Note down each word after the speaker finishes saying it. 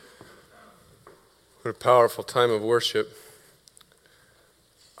What a powerful time of worship.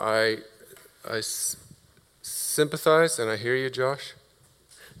 I sympathize, and I hear you, Josh.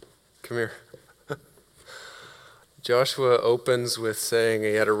 Come here. Joshua opens with saying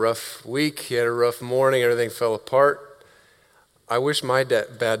he had a rough week, he had a rough morning, everything fell apart. I wish my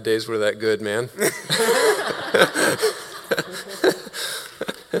bad days were that good, man.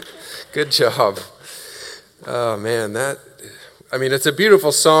 Good job. Oh, man, it's a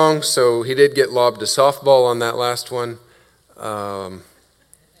beautiful song, so he did get lobbed a softball on that last one.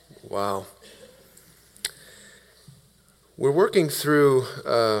 Wow. We're working through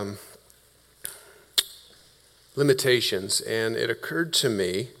limitations, and it occurred to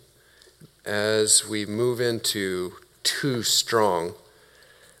me as we move into Too Strong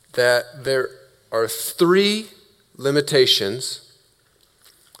that there are 3 limitations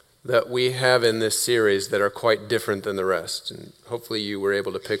that we have in this series that are quite different than the rest. And hopefully you were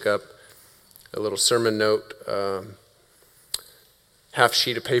able to pick up a little sermon note, half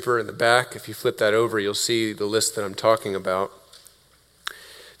sheet of paper in the back. If you flip that over, you'll see the list that I'm talking about.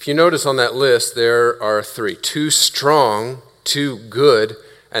 If you notice on that list, there are 3: too strong, too good,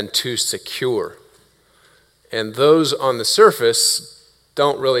 and too secure. And those on the surface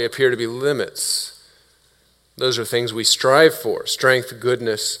don't really appear to be limits. Those are things we strive for: strength,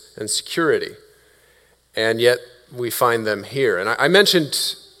 goodness, and security. And yet we find them here. And I mentioned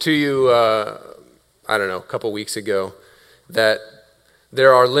to you, a couple weeks ago, that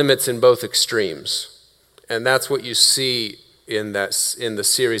there are limits in both extremes. And that's what you see in the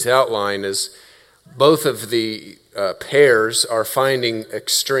series outline, is both of the pairs are finding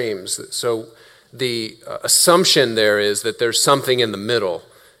extremes. So the assumption there is that there's something in the middle.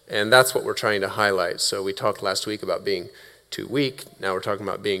 And that's what we're trying to highlight. So we talked last week about being too weak. Now we're talking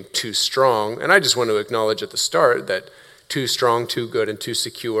about being too strong. And I just want to acknowledge at the start that too strong, too good, and too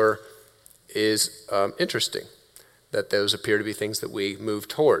secure is interesting. That those appear to be things that we move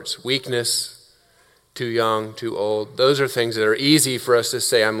towards. Weakness, too young, too old. Those are things that are easy for us to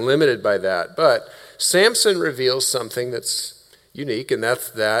say, I'm limited by that. But Samson reveals something that's unique, and that's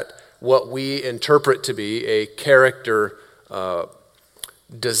that what we interpret to be a character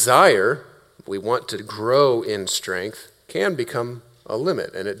desire, we want to grow in strength, can become a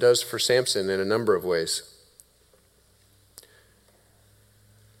limit, and it does for Samson in a number of ways.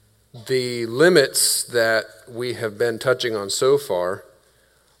 The limits that we have been touching on so far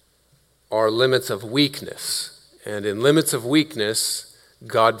are limits of weakness, and in limits of weakness,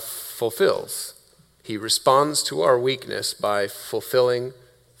 God fulfills. He responds to our weakness by fulfilling,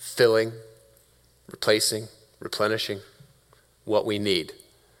 filling, replacing, replenishing what we need.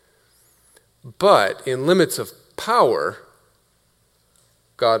 But in limits of power,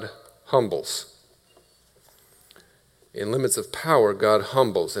 God humbles. In limits of power, God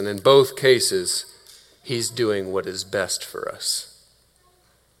humbles. And in both cases, he's doing what is best for us.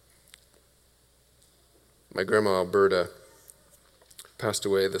 My grandma Alberta passed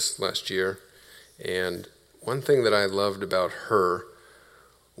away this last year. And one thing that I loved about her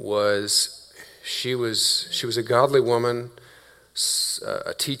was she was a godly woman,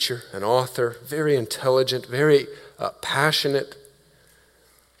 a teacher, an author, very intelligent, very passionate.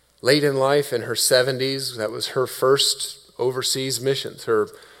 Late in life, in her 70s, that was her first overseas missions. Her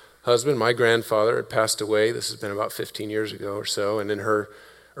husband, my grandfather, had passed away. This has been about 15 years ago or so. And in her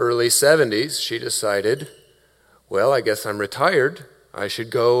early 70s, she decided, well, I guess I'm retired. I should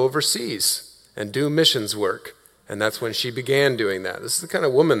go overseas and do missions work. And that's when she began doing that. This is the kind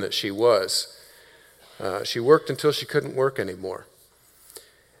of woman that she was. She worked until she couldn't work anymore.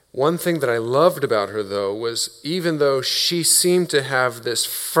 One thing that I loved about her, though, was even though she seemed to have this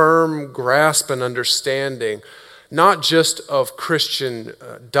firm grasp and understanding, not just of Christian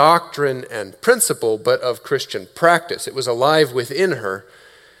doctrine and principle, but of Christian practice, it was alive within her,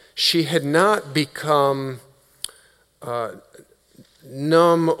 she had not become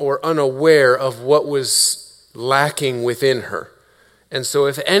numb or unaware of what was lacking within her. And so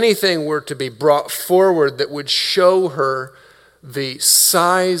if anything were to be brought forward that would show her the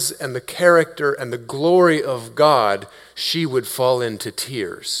size and the character and the glory of God, she would fall into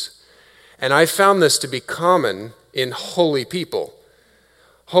tears. And I found this to be common in holy people.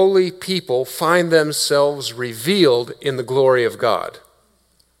 Holy people find themselves revealed in the glory of God.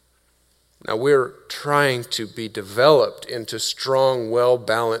 Now we're trying to be developed into strong,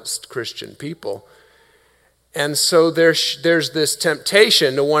 well-balanced Christian people. And so there's this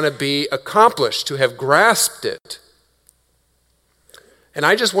temptation to want to be accomplished, to have grasped it. And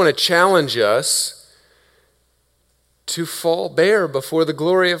I just want to challenge us to fall bare before the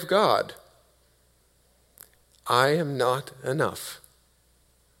glory of God. I am not enough.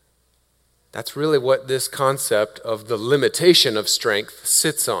 That's really what this concept of the limitation of strength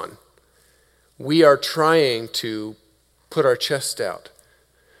sits on. We are trying to put our chest out,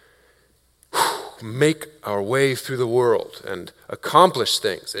 make our way through the world and accomplish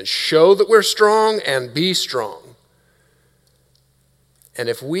things and show that we're strong and be strong. And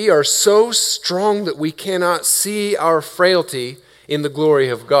if we are so strong that we cannot see our frailty in the glory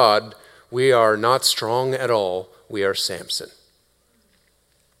of God, we are not strong at all. We are Samson.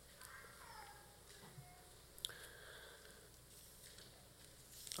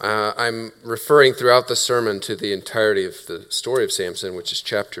 I'm referring throughout the sermon to the entirety of the story of Samson, which is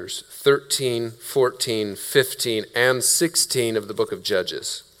chapters 13, 14, 15, and 16 of the book of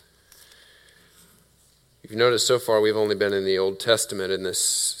Judges. You've noticed so far we've only been in the Old Testament in this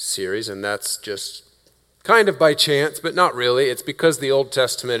series, and that's just kind of by chance, but not really. It's because the Old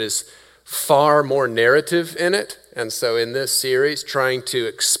Testament is far more narrative in it, and so in this series, trying to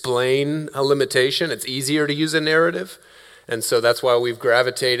explain a limitation, it's easier to use a narrative. And so that's why we've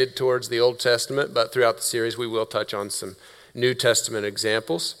gravitated towards the Old Testament, but throughout the series we will touch on some New Testament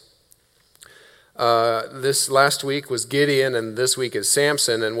examples. This last week was Gideon, and this week is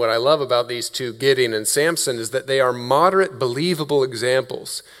Samson. And what I love about these two, Gideon and Samson, is that they are moderate, believable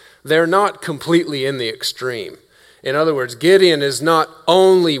examples. They're not completely in the extreme. In other words, Gideon is not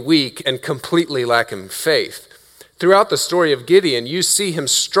only weak and completely lacking faith. Throughout the story of Gideon, you see him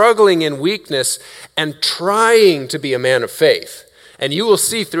struggling in weakness and trying to be a man of faith. And you will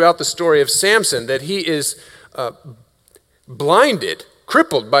see throughout the story of Samson that he is blinded,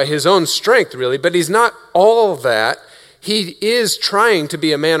 crippled by his own strength, really, but he's not all that. He is trying to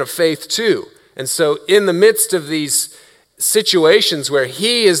be a man of faith too. And so in the midst of these situations where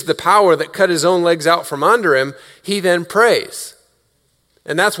he is the power that cut his own legs out from under him, he then prays.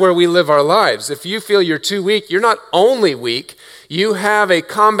 And that's where we live our lives. If you feel you're too weak, you're not only weak, you have a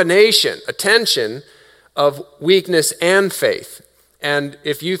combination, a tension of weakness and faith. And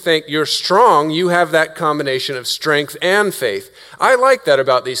if you think you're strong, you have that combination of strength and faith. I like that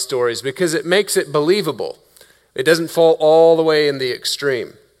about these stories because it makes it believable. It doesn't fall all the way in the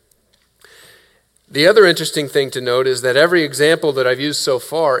extreme. The other interesting thing to note is that every example that I've used so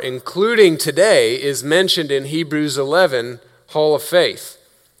far, including today, is mentioned in Hebrews 11, Hall of Faith.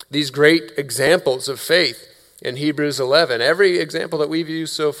 These great examples of faith in Hebrews 11. Every example that we've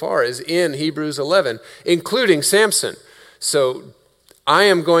used so far is in Hebrews 11, including Samson. So I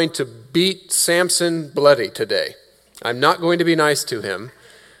am going to beat Samson bloody today. I'm not going to be nice to him,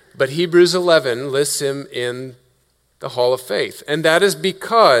 but Hebrews 11 lists him in the Hall of Faith. And that is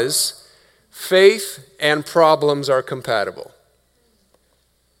because faith and problems are compatible.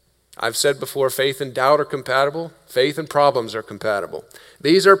 I've said before, faith and doubt are compatible. Faith and problems are compatible.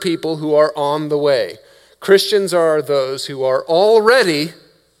 These are people who are on the way. Christians are those who are already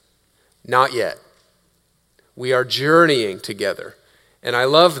not yet. We are journeying together. And I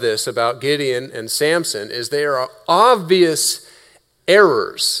love this about Gideon and Samson, is there are obvious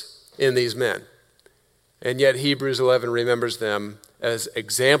errors in these men. And yet Hebrews 11 remembers them as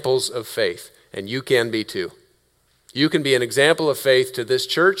examples of faith. And you can be too. You can be an example of faith to this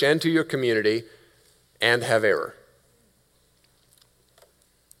church and to your community and have error.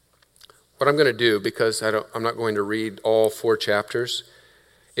 What I'm going to do, because I'm not going to read all 4 chapters,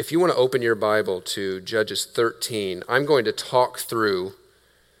 if you want to open your Bible to Judges 13, I'm going to talk through,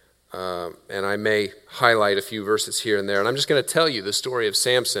 and I may highlight a few verses here and there, and I'm just going to tell you the story of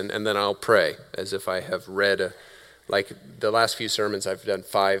Samson, and then I'll pray, as if I have read, like the last few sermons, I've done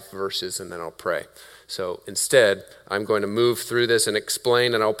 5 verses, and then I'll pray. So instead, I'm going to move through this and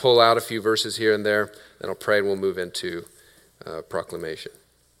explain, and I'll pull out a few verses here and there, then I'll pray, and we'll move into proclamation.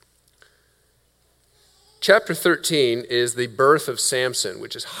 Chapter 13 is the birth of Samson,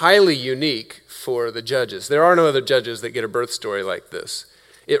 which is highly unique for the judges. There are no other judges that get a birth story like this.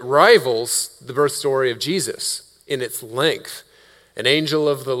 It rivals the birth story of Jesus in its length. An angel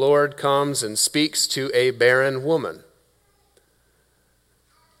of the Lord comes and speaks to a barren woman.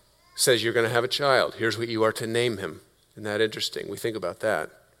 Says you're going to have a child. Here's what you are to name him. Isn't that interesting? We think about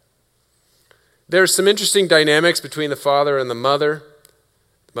that. There's some interesting dynamics between the father and the mother.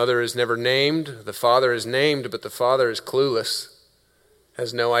 The mother is never named. The father is named, but the father is clueless,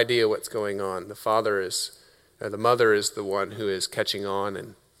 has no idea what's going on. The mother is the one who is catching on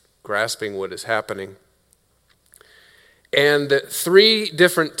and grasping what is happening. And 3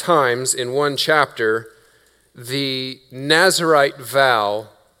 different times in one chapter, the Nazirite vow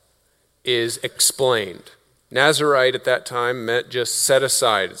is explained. Nazirite at that time meant just set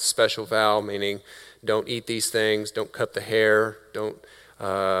aside. It's a special vow, meaning don't eat these things, don't cut the hair, don't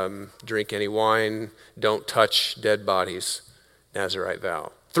drink any wine, don't touch dead bodies. Nazirite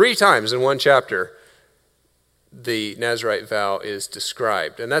vow. 3 times in one chapter, the Nazirite vow is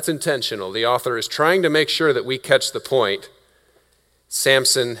described. And that's intentional. The author is trying to make sure that we catch the point.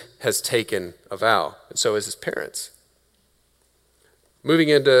 Samson has taken a vow, and so has his parents. Moving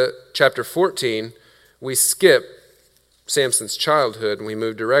into chapter 14, we skip Samson's childhood and we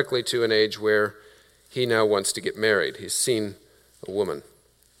move directly to an age where he now wants to get married. He's seen a woman,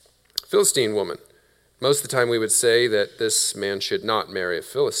 a Philistine woman. Most of the time we would say that this man should not marry a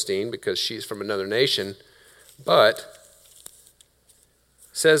Philistine because she's from another nation, but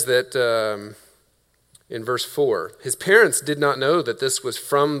it says that in verse 4, his parents did not know that this was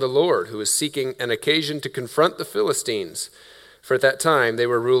from the Lord, who was seeking an occasion to confront the Philistines, for at that time they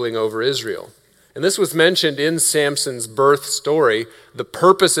were ruling over Israel. And this was mentioned in Samson's birth story. The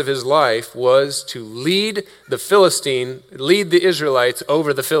purpose of his life was to lead the Israelites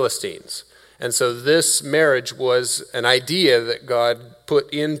over the Philistines. And so this marriage was an idea that God put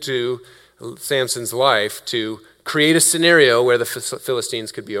into Samson's life to create a scenario where the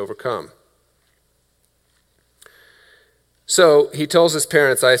Philistines could be overcome. So he tells his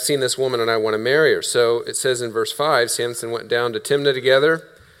parents, I've seen this woman and I want to marry her. So it says in verse 5, Samson went down to Timnah together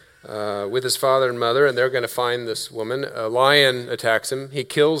with his father and mother, and they're going to find this woman. A lion attacks him. He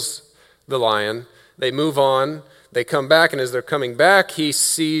kills the lion. They move on. They come back, and as they're coming back, he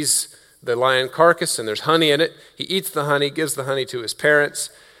sees the lion carcass, and there's honey in it. He eats the honey, gives the honey to his parents.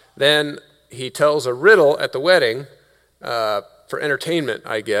 Then he tells a riddle at the wedding for entertainment,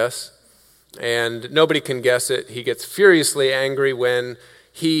 I guess. And nobody can guess it. He gets furiously angry when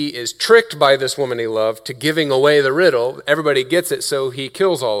he is tricked by this woman he loved to giving away the riddle. Everybody gets it, so he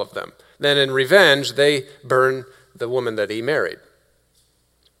kills all of them. Then in revenge, they burn the woman that he married.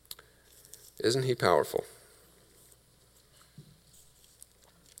 Isn't he powerful?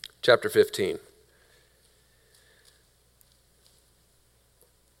 Chapter 15.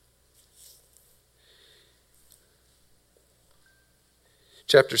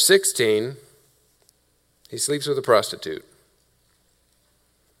 Chapter 16, he sleeps with a prostitute.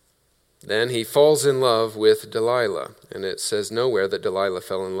 Then he falls in love with Delilah, and it says nowhere that Delilah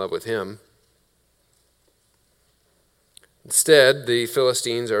fell in love with him. Instead, the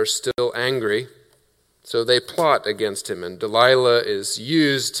Philistines are still angry, so they plot against him, and Delilah is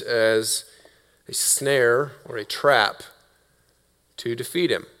used as a snare or a trap to defeat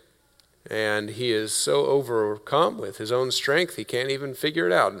him. And he is so overcome with his own strength, he can't even figure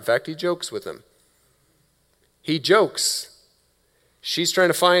it out. In fact, he jokes with him. He jokes. She's trying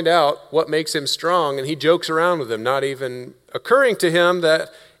to find out what makes him strong, and he jokes around with them, not even occurring to him that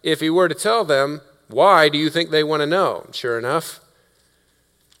if he were to tell them, why do you think they want to know? Sure enough,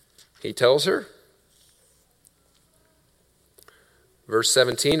 he tells her. Verse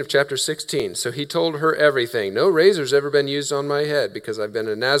 17 of chapter 16. So he told her everything. No razor's ever been used on my head because I've been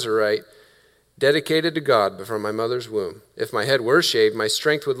a Nazirite dedicated to God from my mother's womb. If my head were shaved, my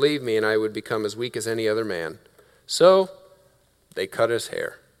strength would leave me and I would become as weak as any other man. So they cut his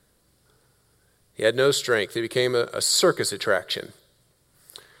hair. He had no strength. He became a circus attraction.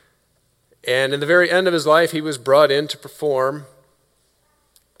 And in the very end of his life, he was brought in to perform.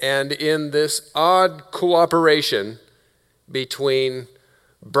 And in this odd cooperation between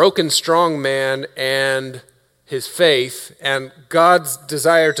broken strong man and his faith and God's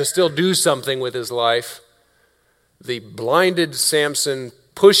desire to still do something with his life, the blinded Samson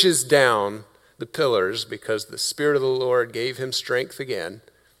pushes down the pillars because the Spirit of the Lord gave him strength again,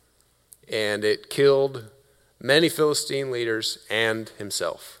 and it killed many Philistine leaders and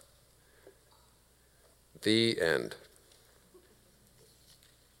himself. The end.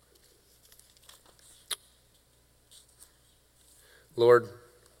 Lord,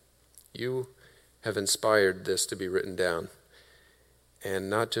 you have inspired this to be written down, and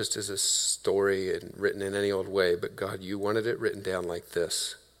not just as a story and written in any old way, but God, you wanted it written down like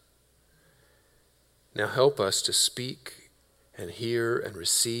this. Now help us to speak and hear and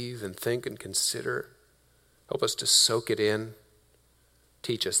receive and think and consider. Help us to soak it in.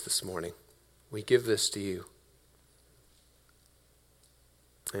 Teach us this morning. We give this to you.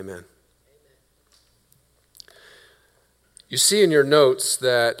 Amen. You see in your notes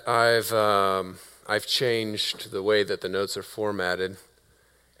that I've changed the way that the notes are formatted,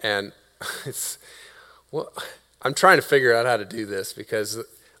 and I'm trying to figure out how to do this because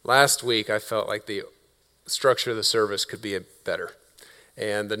last week I felt like the structure of the service could be better,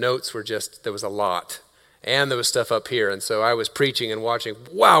 and the notes were there was a lot, and there was stuff up here, and so I was preaching and watching.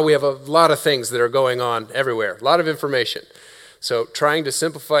 Wow, we have a lot of things that are going on everywhere, a lot of information. So trying to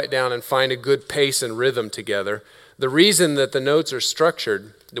simplify it down and find a good pace and rhythm together. The reason that the notes are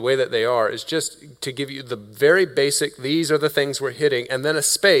structured the way that they are is just to give you the very basic, these are the things we're hitting, and then a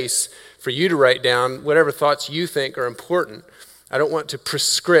space for you to write down whatever thoughts you think are important. I don't want to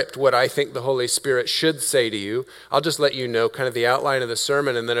prescript what I think the Holy Spirit should say to you. I'll just let you know kind of the outline of the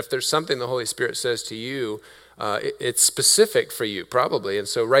sermon, and then if there's something the Holy Spirit says to you, it's specific for you probably, and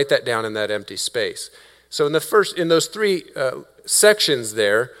so write that down in that empty space. So in those three sections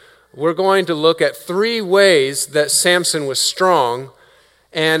there, we're going to look at three ways that Samson was strong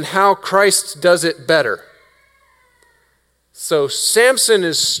and how Christ does it better. So Samson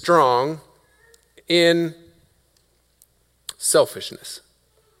is strong in selfishness.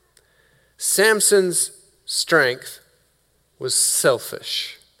 Samson's strength was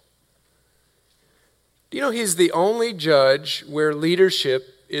selfish. Do you know he's the only judge where leadership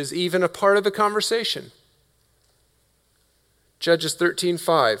is even a part of the conversation? Judges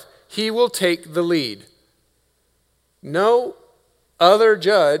 13:5. He will take the lead. No other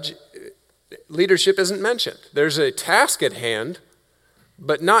judge, leadership isn't mentioned. There's a task at hand,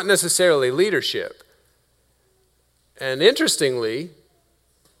 but not necessarily leadership. And interestingly,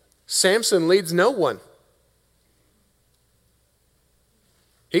 Samson leads no one.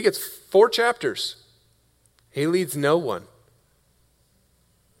 He gets 4 chapters. He leads no one.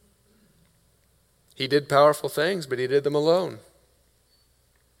 He did powerful things, but he did them alone.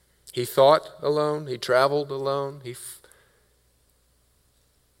 He thought alone. He traveled alone.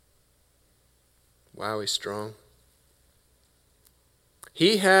 Wow, he's strong.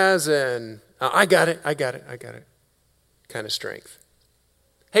 He has I got it kind of strength.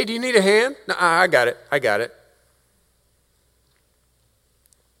 Hey, do you need a hand? No, I got it.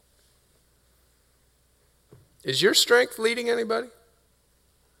 Is your strength leading anybody?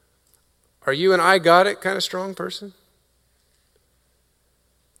 Are you an I got it kind of strong person?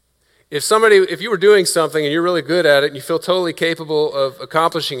 If you were doing something and you're really good at it and you feel totally capable of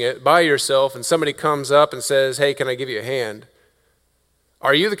accomplishing it by yourself and somebody comes up and says, hey, can I give you a hand?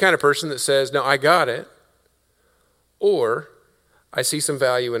 Are you the kind of person that says, no, I got it? Or I see some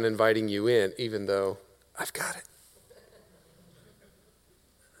value in inviting you in even though I've got it.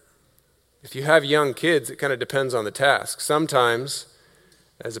 If you have young kids, it kind of depends on the task. Sometimes,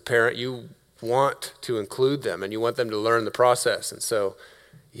 as a parent, you want to include them and you want them to learn the process. And so,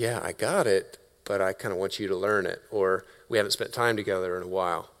 yeah, I got it, but I kind of want you to learn it. Or we haven't spent time together in a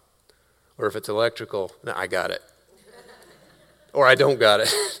while. Or if it's electrical, no, I got it. Or I don't got it.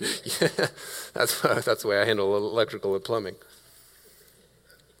 Yeah, that's the way I handle electrical and plumbing.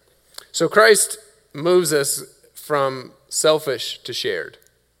 So Christ moves us from selfish to shared.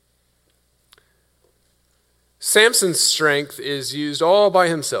 Samson's strength is used all by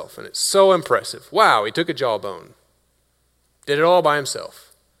himself, and it's so impressive. Wow, he took a jawbone. Did it all by himself.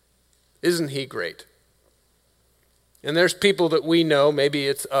 Isn't he great? And there's people that we know, maybe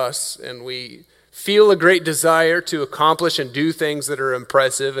it's us, and we feel a great desire to accomplish and do things that are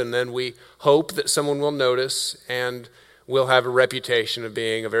impressive, and then we hope that someone will notice, and we'll have a reputation of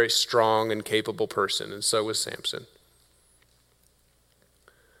being a very strong and capable person, and so was Samson.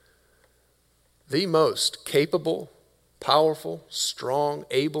 The most capable, powerful, strong,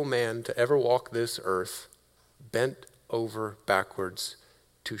 able man to ever walk this earth bent over backwards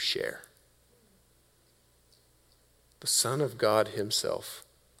to share. The Son of God himself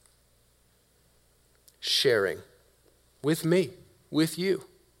sharing with me, with you.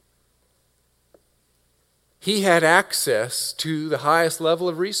 He had access to the highest level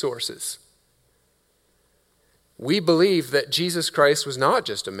of resources. We believe that Jesus Christ was not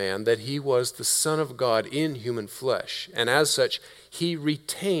just a man, that he was the Son of God in human flesh. And as such, he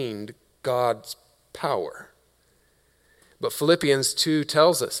retained God's power. But Philippians 2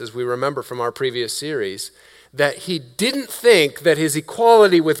 tells us, as we remember from our previous series, that he didn't think that his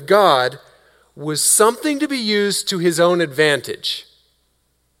equality with God was something to be used to his own advantage.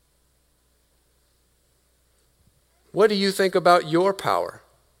 What do you think about your power?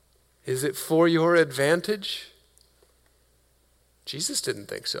 Is it for your advantage? Jesus didn't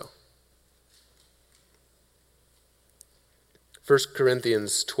think so. 1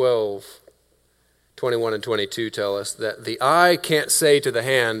 Corinthians 12:21 and 22 tell us that the eye can't say to the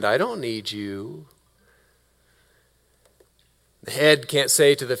hand, I don't need you. The head can't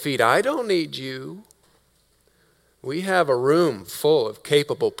say to the feet, I don't need you. We have a room full of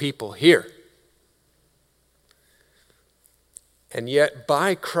capable people here. And yet,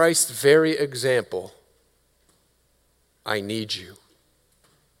 by Christ's very example, I need you.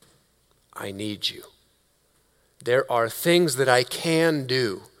 I need you. There are things that I can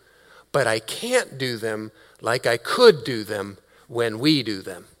do, but I can't do them like I could do them when we do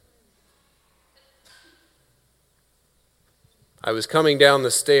them. I was coming down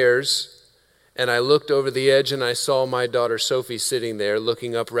the stairs, and I looked over the edge, and I saw my daughter Sophie sitting there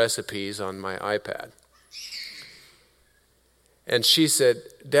looking up recipes on my iPad. And she said,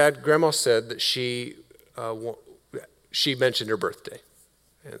 Dad, Grandma said that she mentioned her birthday.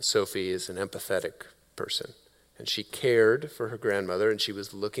 And Sophie is an empathetic person. And she cared for her grandmother, and she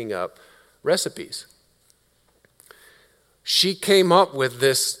was looking up recipes. She came up with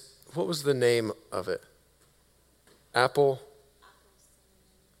this, what was the name of it? Apple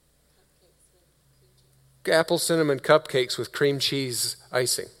cinnamon cupcakes with cream cheese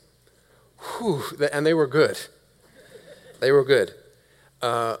icing. Whew, and they were good. They were good.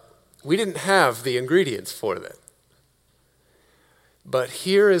 We didn't have the ingredients for that. But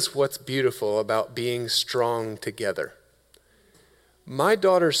here is what's beautiful about being strong together. My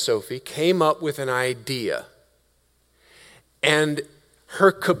daughter Sophie came up with an idea, and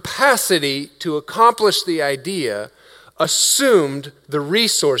her capacity to accomplish the idea assumed the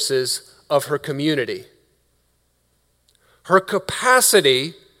resources of her community. Her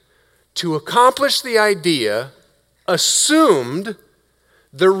capacity to accomplish the idea assumed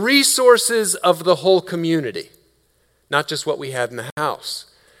the resources of the whole community, not just what we had in the house.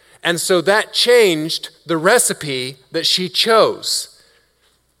 And so that changed the recipe that she chose.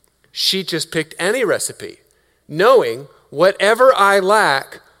 She just picked any recipe, knowing whatever I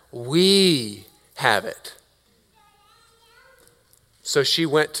lack, we have it. So she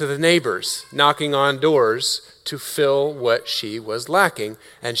went to the neighbors, knocking on doors to fill what she was lacking,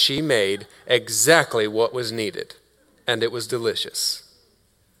 and she made exactly what was needed, and it was delicious.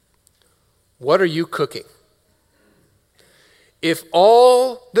 What are you cooking? If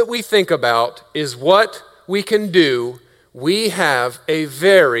all that we think about is what we can do, we have a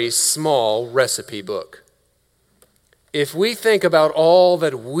very small recipe book. If we think about all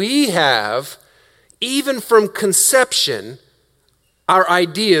that we have, even from conception, our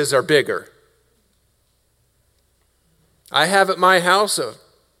ideas are bigger. I have at my house a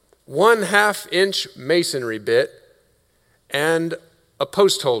 1/2 inch masonry bit and a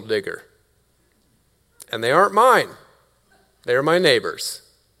post hole digger. And they aren't mine. They're my neighbors.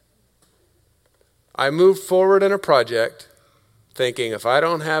 I moved forward in a project thinking if I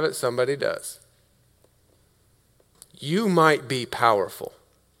don't have it, somebody does. You might be powerful,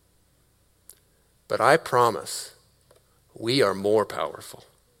 but I promise we are more powerful.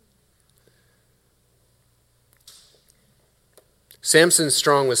 Samson's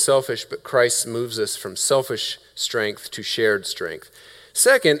strong was selfish, but Christ moves us from selfish strength to shared strength.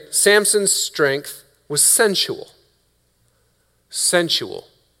 Second, Samson's strength was sensual. Sensual.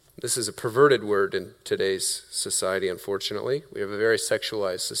 This is a perverted word in today's society, unfortunately. We have a very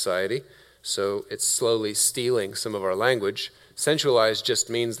sexualized society, so it's slowly stealing some of our language. Sensualized just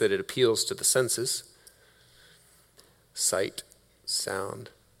means that it appeals to the senses. Sight, sound,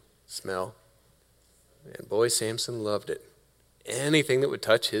 smell. And boy, Samson loved it. Anything that would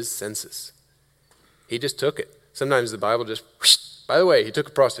touch his senses. He just took it. Sometimes the Bible just, whoosh, by the way, he took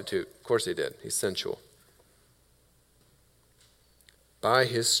a prostitute. Of course he did. He's sensual. By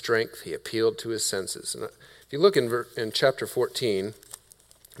his strength, he appealed to his senses. And if you look in chapter 14,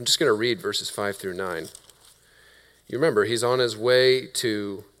 I'm just going to read verses 5 through 9. You remember, he's on his way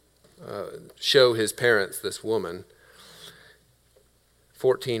to show his parents this woman.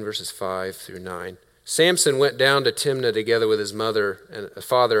 14 verses 5 through 9. Samson went down to Timnah together with his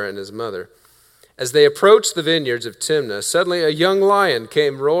father and his mother. As they approached the vineyards of Timnah, suddenly a young lion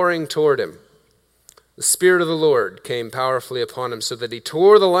came roaring toward him. The Spirit of the Lord came powerfully upon him so that he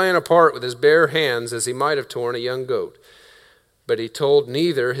tore the lion apart with his bare hands as he might have torn a young goat. But he told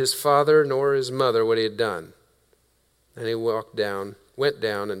neither his father nor his mother what he had done. And he went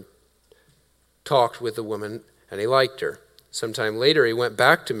down and talked with the woman, and he liked her. Sometime later he went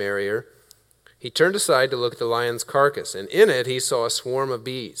back to marry her. He turned aside to look at the lion's carcass, and in it he saw a swarm of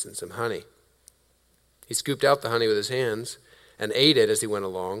bees and some honey. He scooped out the honey with his hands and ate it as he went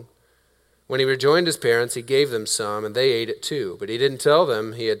along. When he rejoined his parents, he gave them some, and they ate it too. But he didn't tell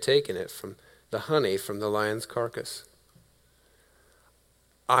them he had taken it from the honey from the lion's carcass.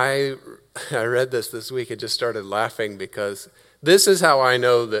 I read this week and just started laughing because this is how I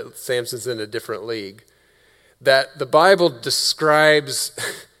know that Samson's in a different league. That the Bible describes,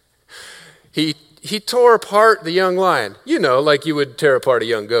 he tore apart the young lion. You know, like you would tear apart a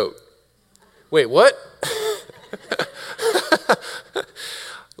young goat. Wait, what?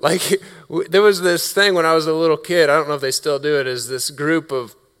 Like, there was this thing when I was a little kid, I don't know if they still do it, is this group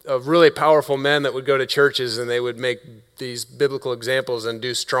of really powerful men that would go to churches and they would make these biblical examples and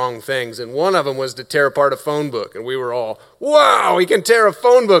do strong things. And one of them was to tear apart a phone book. And we were all, wow, he can tear a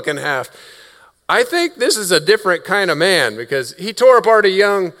phone book in half. I think this is a different kind of man because he tore apart a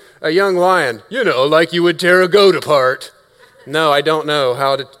young lion, like you would tear a goat apart. No, I don't know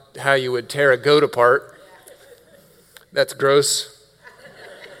how you would tear a goat apart. That's gross.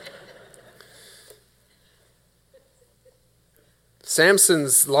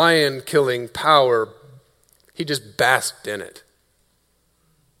 Samson's lion-killing power, he just basked in it.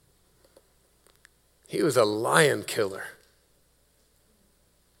 He was a lion killer.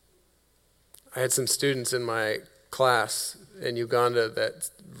 I had some students in my class in Uganda that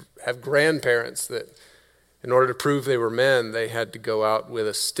have grandparents that, in order to prove they were men, they had to go out with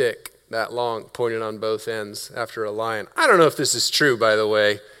a stick that long, pointed on both ends after a lion. I don't know if this is true, by the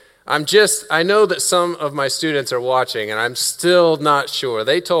way. I know that some of my students are watching, and I'm still not sure.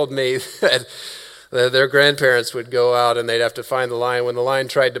 They told me that their grandparents would go out and they'd have to find the lion. When the lion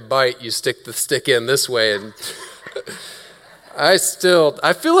tried to bite, you stick the stick in this way. And I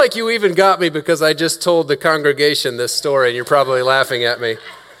feel like you even got me because I just told the congregation this story, and you're probably laughing at me.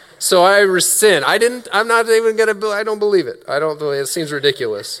 So I rescind. I don't believe it. It seems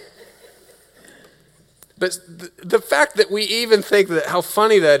ridiculous. But the fact that we even think that how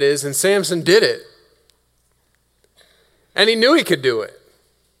funny that is, and Samson did it. And he knew he could do it.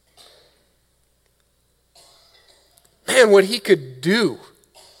 Man, what he could do.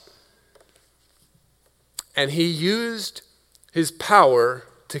 And he used his power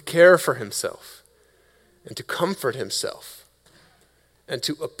to care for himself and to comfort himself and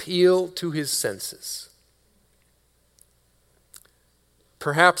to appeal to his senses.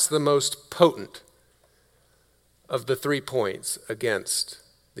 Perhaps the most potent of the 3 points against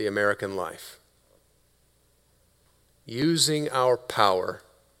the American life. Using our power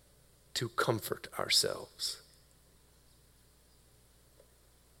to comfort ourselves,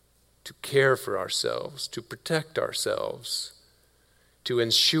 to care for ourselves, to protect ourselves, to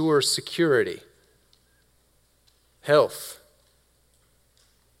ensure security, health.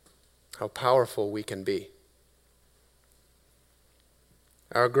 How powerful we can be.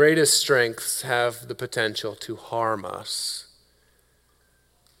 Our greatest strengths have the potential to harm us.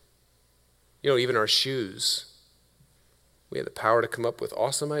 Even our shoes. We have the power to come up with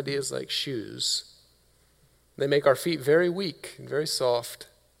awesome ideas like shoes. They make our feet very weak and very soft.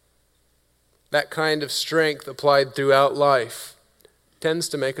 That kind of strength applied throughout life tends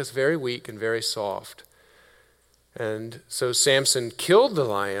to make us very weak and very soft. And so Samson killed the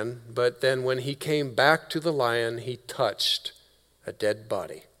lion, but then when he came back to the lion, he touched a dead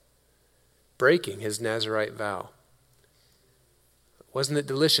body, breaking his Nazirite vow. Wasn't it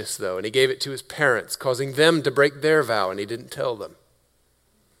delicious, though? And he gave it to his parents, causing them to break their vow, and he didn't tell them.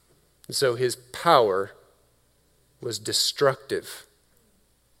 And so his power was destructive.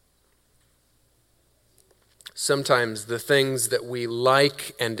 Sometimes the things that we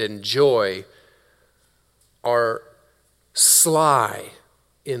like and enjoy are sly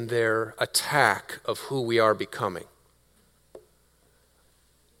in their attack of who we are becoming.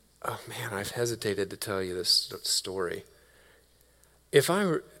 Oh man, I've hesitated to tell you this story. If I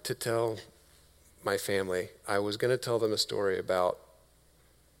were to tell my family, I was going to tell them a story about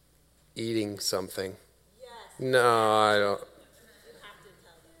eating something. Yes. No, I don't. You have to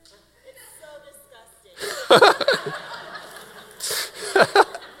tell them. It's so disgusting. I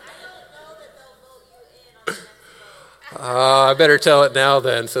don't know that they'll vote you in on the next vote. I better tell it now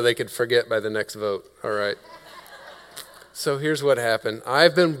then so they could forget by the next vote. All right. So here's what happened.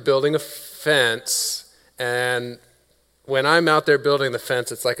 I've been building a fence, and when I'm out there building the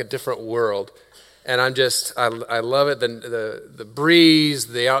fence, it's like a different world. And I love it, the breeze,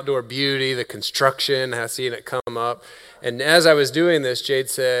 the outdoor beauty, the construction, seeing it come up. And as I was doing this,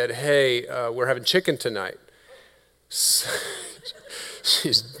 Jade said, hey, we're having chicken tonight. So,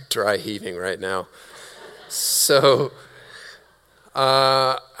 she's dry heaving right now. So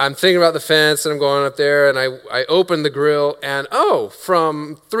I'm thinking about the fence, and I'm going up there, and I open the grill, and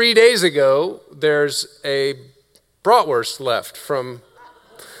from 3 days ago, there's a bratwurst left from...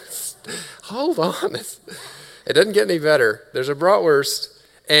 Hold on. It doesn't get any better. There's a bratwurst,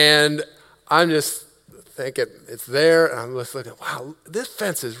 and I'm just thinking, it's there, and I'm just looking, wow, this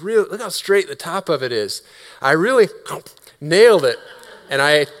fence is real. Look how straight the top of it is. I really nailed it, and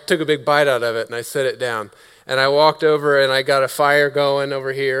I took a big bite out of it, and I set it down. And I walked over, and I got a fire going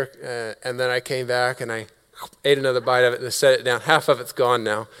over here, and then I came back, and I ate another bite of it, and I set it down. Half of it's gone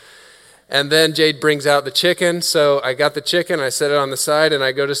now. And then Jade brings out the chicken. So I got the chicken, I set it on the side, and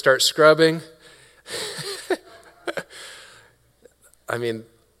I go to start scrubbing. I mean,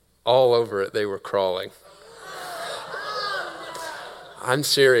 all over it, they were crawling. I'm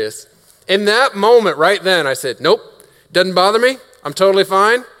serious. In that moment, right then, I said, nope, doesn't bother me. I'm totally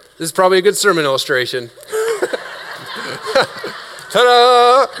fine. This is probably a good sermon illustration.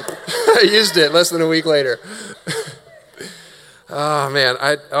 Ta-da! I used it less than a week later. Oh, man.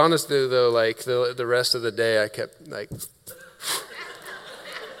 I honestly, though, like the rest of the day, I kept, like,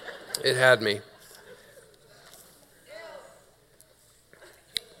 it had me.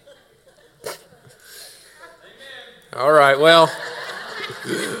 All right, well,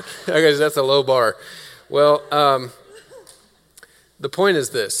 I guess that's a low bar. Well, the point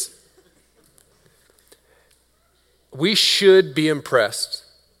is this. We should be impressed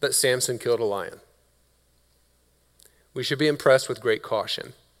that Samson killed a lion. We should be impressed with great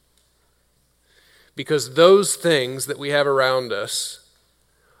caution. Because those things that we have around us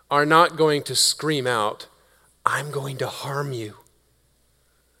are not going to scream out, I'm going to harm you.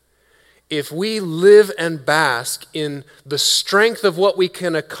 If we live and bask in the strength of what we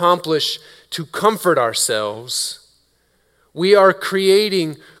can accomplish to comfort ourselves, we are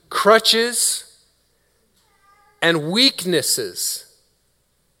creating crutches and weaknesses.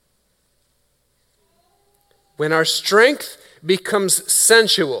 When our strength becomes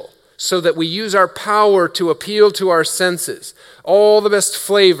sensual, so that we use our power to appeal to our senses, all the best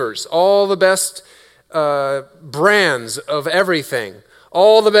flavors, all the best brands of everything,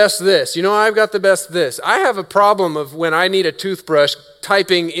 all the best this. You know, I've got the best this. I have a problem of when I need a toothbrush,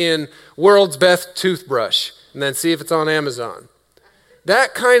 typing in world's best toothbrush and then see if it's on Amazon.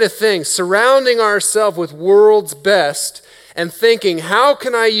 That kind of thing, surrounding ourselves with world's best and thinking, how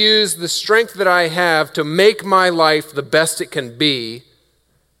can I use the strength that I have to make my life the best it can be?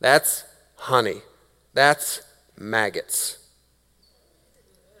 That's honey. That's maggots.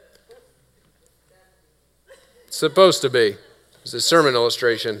 It's supposed to be. It's a sermon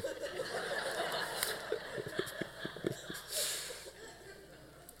illustration.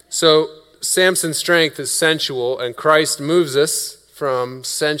 So, Samson's strength is sensual, and Christ moves us from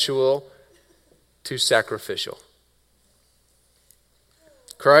sensual to sacrificial.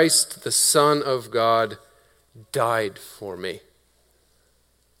 Christ, the Son of God, died for me.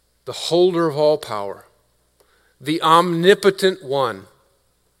 The holder of all power, the omnipotent one.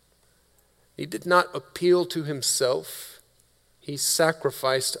 He did not appeal to himself. He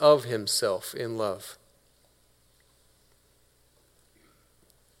sacrificed of himself in love.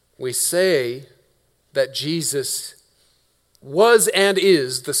 We say that Jesus was and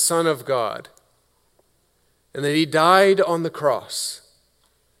is the Son of God, and that he died on the cross.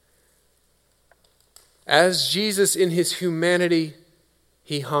 As Jesus in his humanity,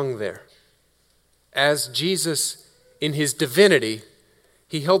 he hung there. As Jesus in his divinity,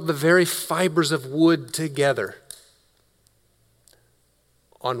 he held the very fibers of wood together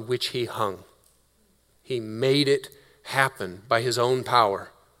on which he hung. He made it happen by his own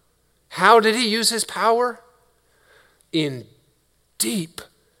power. How did he use his power? In deep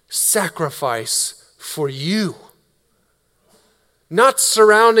sacrifice for you. Not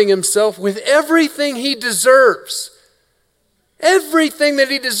surrounding himself with everything he deserves. Everything that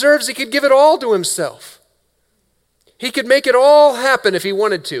he deserves, he could give it all to himself. He could make it all happen if he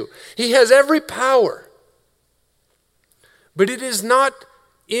wanted to. He has every power. But it is not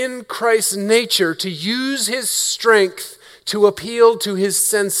in Christ's nature to use his strength to appeal to his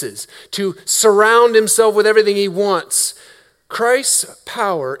senses, to surround himself with everything he wants. Christ's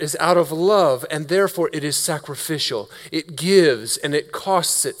power is out of love, and therefore it is sacrificial. It gives and it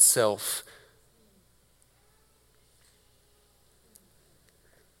costs itself.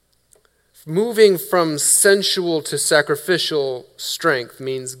 Moving from sensual to sacrificial strength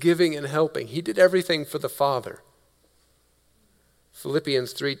means giving and helping. He did everything for the Father.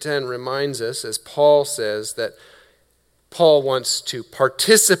 Philippians 3:10 reminds us, as Paul says, that Paul wants to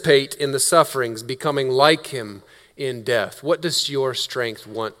participate in the sufferings, becoming like him in death. What does your strength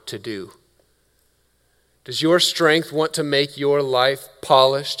want to do? Does your strength want to make your life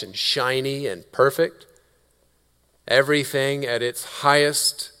polished and shiny and perfect? Everything at its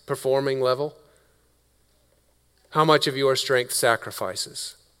highest performing level? How much of your strength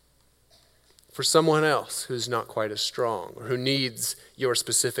sacrifices for someone else who's not quite as strong or who needs your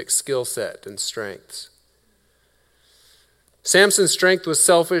specific skill set and strengths? Samson's strength was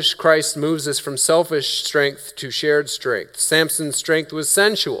selfish. Christ moves us from selfish strength to shared strength. Samson's strength was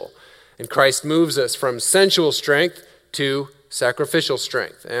sensual, and Christ moves us from sensual strength to sacrificial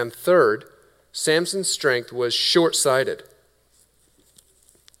strength. And third, Samson's strength was short-sighted.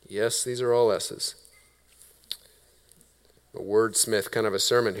 Yes, these are all S's. A wordsmith kind of a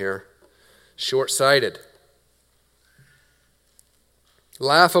sermon here. Short-sighted.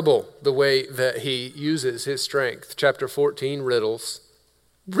 Laughable, the way that he uses his strength. Chapter 14, riddles.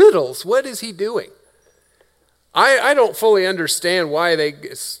 Riddles, what is he doing? I don't fully understand why they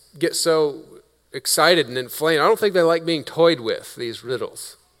get so excited and inflamed. I don't think they like being toyed with, these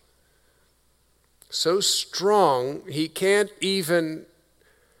riddles. So strong, he can't even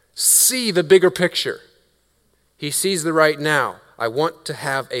see the bigger picture. He sees the right now. I want to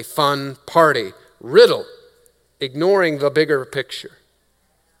have a fun party. Riddle, ignoring the bigger picture.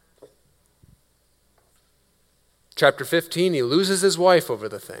 Chapter 15, he loses his wife over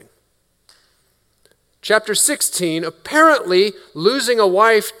the thing. Chapter 16, apparently losing a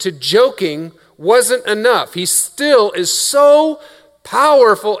wife to joking wasn't enough. He still is so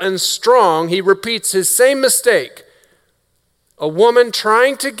powerful and strong, he repeats his same mistake. A woman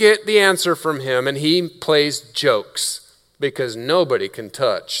trying to get the answer from him, and he plays jokes because nobody can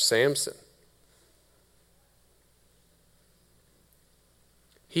touch Samson.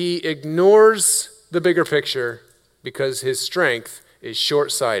 He ignores the bigger picture because his strength is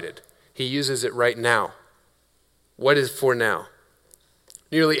short-sighted. He uses it right now. What is for now?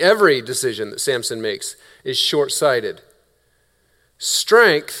 Nearly every decision that Samson makes is short-sighted.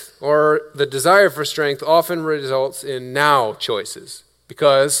 Strength, or the desire for strength, often results in now choices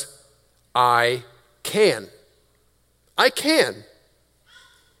because I can. I can.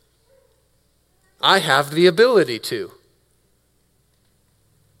 I have the ability to.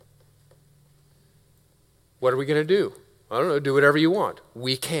 What are we going to do? I don't know, do whatever you want.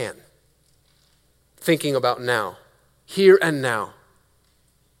 We can. Thinking about now, here and now.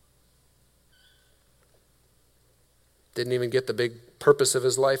 Didn't even get the big purpose of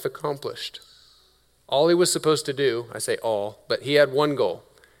his life accomplished. All he was supposed to do, I say all, but he had one goal.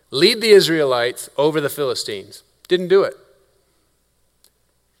 Lead the Israelites over the Philistines. Didn't do it.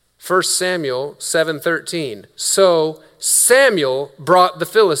 1 Samuel 7:13. So Samuel brought the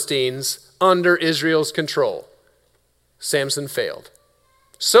Philistines under Israel's control. Samson failed.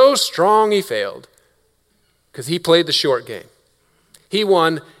 So strong he failed because he played the short game. He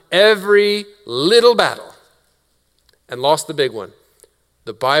won every little battle and lost the big one.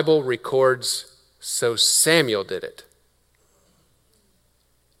 The Bible records, so Samuel did it.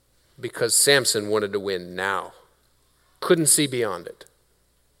 Because Samson wanted to win now. Couldn't see beyond it.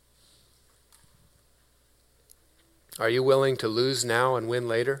 Are you willing to lose now and win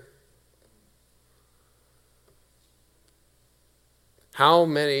later? How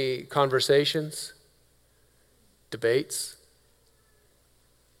many conversations, debates,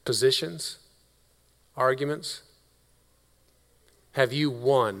 positions, arguments have you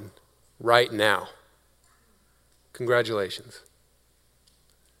won right now? Congratulations.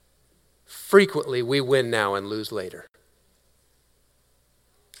 Frequently, we win now and lose later.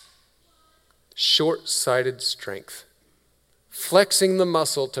 Short-sighted strength. Flexing the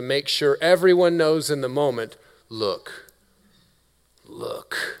muscle to make sure everyone knows in the moment, look.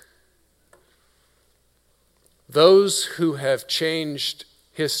 Those who have changed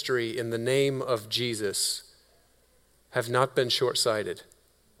history in the name of Jesus have not been short-sighted.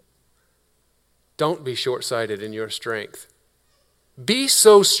 Don't be short-sighted in your strength. Be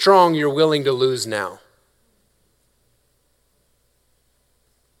so strong you're willing to lose now.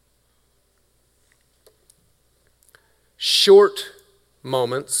 Short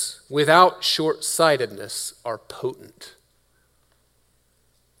moments without short-sightedness are potent.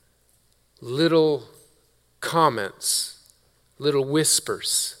 Little comments, little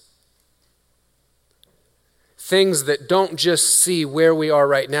whispers. Things that don't just see where we are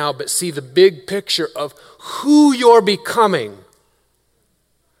right now, but see the big picture of who you're becoming.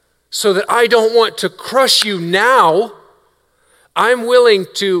 So that I don't want to crush you now. I'm willing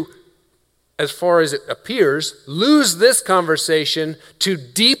to, as far as it appears, lose this conversation to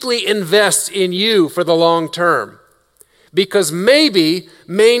deeply invest in you for the long term. Because maybe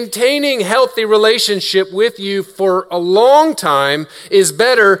maintaining healthy relationship with you for a long time is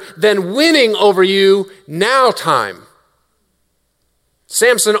better than winning over you now time.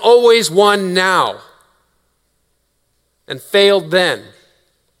 Samson always won now and failed then.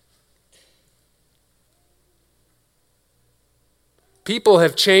 People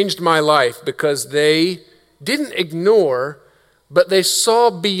have changed my life because they didn't ignore, but they saw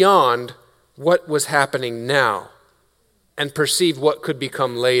beyond what was happening now and perceived what could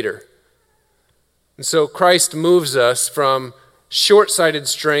become later. And so Christ moves us from short-sighted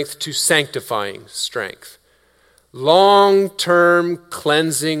strength to sanctifying strength. Long-term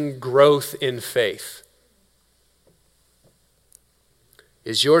cleansing growth in faith.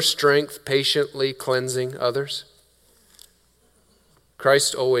 Is your strength patiently cleansing others?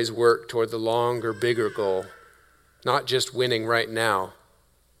 Christ always worked toward the longer, bigger goal, not just winning right now,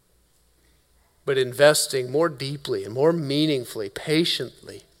 but investing more deeply and more meaningfully,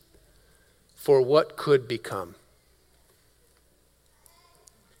 patiently, for what could become.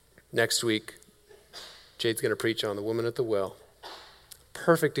 Next week, Jade's going to preach on the woman at the well.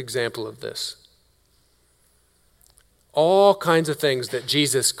 Perfect example of this. All kinds of things that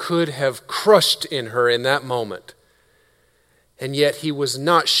Jesus could have crushed in her in that moment. And yet he was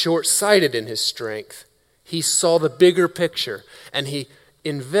not short-sighted in his strength. He saw the bigger picture, and he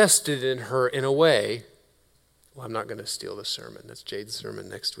invested in her in a way. Well, I'm not going to steal the sermon. That's Jade's sermon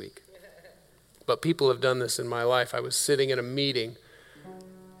next week. But people have done this in my life. I was sitting in a meeting.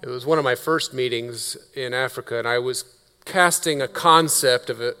 It was one of my first meetings in Africa, and I was casting a concept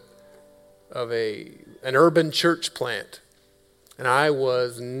of an urban church plant. And I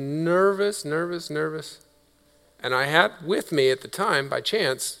was nervous. And I had with me at the time, by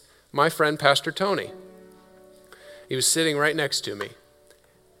chance, my friend Pastor Tony. He was sitting right next to me.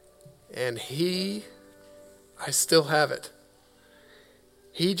 And I still have it.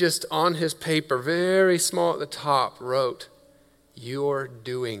 He just on his paper, very small at the top, wrote, "You're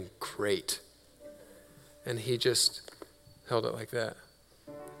doing great." And he just held it like that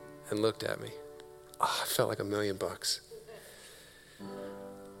and looked at me. Oh, I felt like $1 million.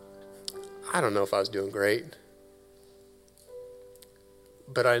 I don't know if I was doing great.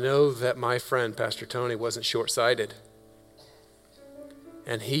 But I know that my friend, Pastor Tony, wasn't short-sighted.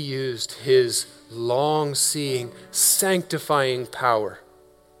 And he used his long-seeing, sanctifying power,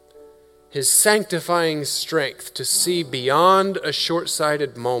 his sanctifying strength to see beyond a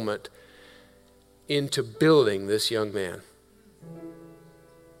short-sighted moment into building this young man.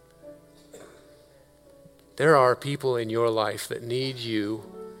 There are people in your life that need you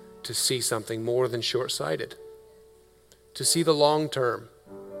to see something more than short-sighted, to see the long term.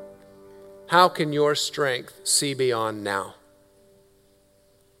 How can your strength see beyond now?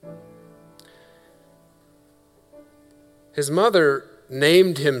 His mother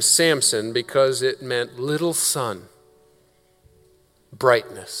named him Samson because it meant little sun,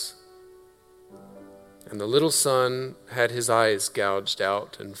 brightness. And the little son had his eyes gouged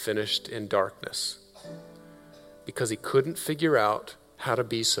out and finished in darkness because he couldn't figure out how to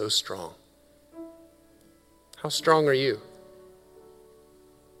be so strong. How strong are you?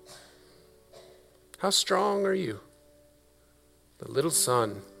 How strong are you? The little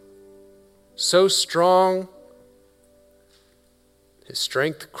son, so strong, his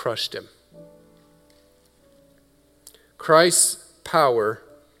strength crushed him. Christ's power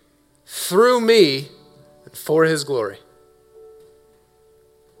through me and for his glory.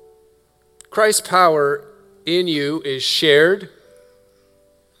 Christ's power in you is shared.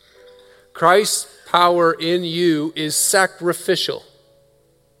 Christ's power in you is sacrificial.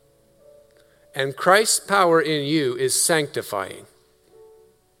 And Christ's power in you is sanctifying.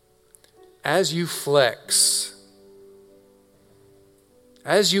 As you flex,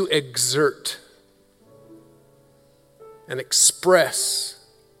 as you exert and express,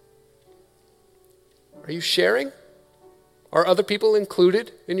 are you sharing? Are other people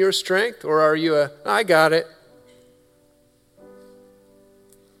included in your strength? Or are you I got it?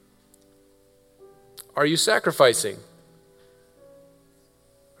 Are you sacrificing?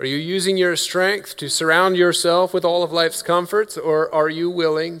 Are you using your strength to surround yourself with all of life's comforts? Or are you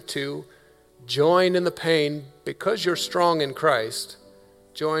willing to join in the pain because you're strong in Christ?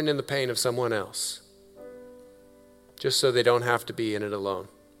 Join in the pain of someone else, just so they don't have to be in it alone.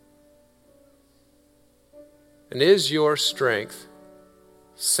 And is your strength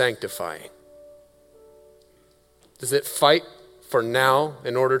sanctifying? Does it fight for now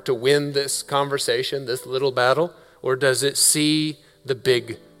in order to win this conversation, this little battle? Or does it see the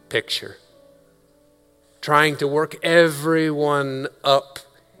big picture, trying to work everyone up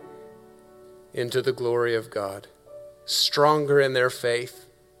into the glory of God, stronger in their faith?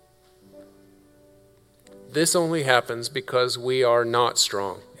 This only happens because we are not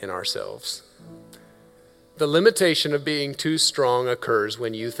strong in ourselves. The limitation of being too strong occurs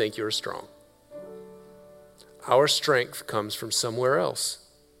when you think you're strong. Our strength comes from somewhere else.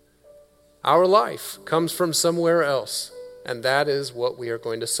 Our life comes from somewhere else. And that is what we are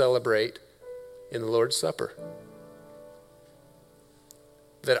going to celebrate in the Lord's Supper.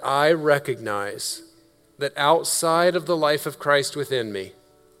 That I recognize that outside of the life of Christ within me,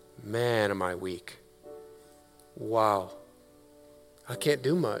 man, am I weak. Wow. I can't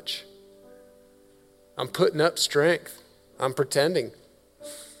do much. I'm putting up strength. I'm pretending.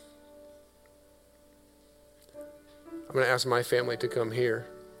 I'm going to ask my family to come here.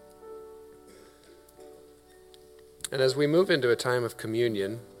 And as we move into a time of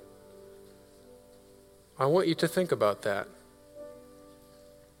communion, I want you to think about that.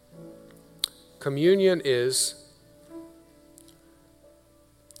 Communion is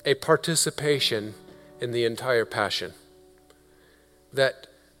a participation in the entire passion. That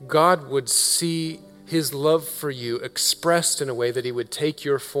God would see his love for you expressed in a way that he would take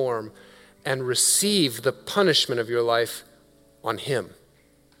your form and receive the punishment of your life on him.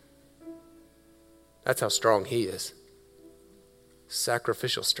 That's how strong he is.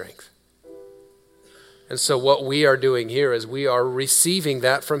 Sacrificial strength. And so what we are doing here is we are receiving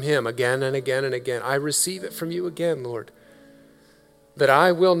that from him again and again and again. I receive it from you again, Lord. That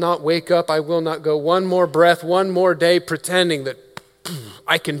I will not wake up, I will not go one more breath, one more day pretending that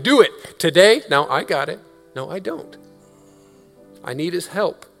I can do it today. Now I got it. No, I don't. I need his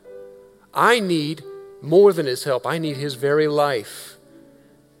help. I need more than his help. I need his very life.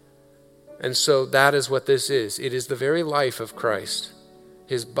 And so that is what this is. It is the very life of Christ.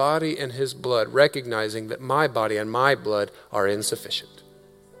 His body and his blood, recognizing that my body and my blood are insufficient.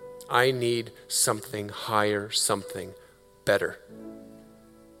 I need something higher, something better.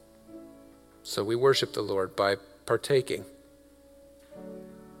 So we worship the Lord by partaking.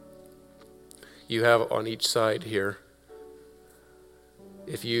 You have on each side here,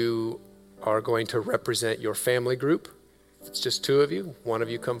 if you are going to represent your family group, if it's just two of you, one of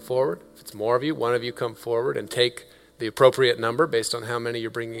you come forward. If it's more of you, one of you come forward and take the appropriate number based on how many you're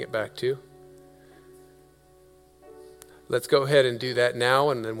bringing it back to. Let's go ahead and do that now,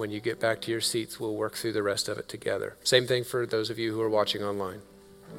 and then when you get back to your seats, we'll work through the rest of it together. Same thing for those of you who are watching online.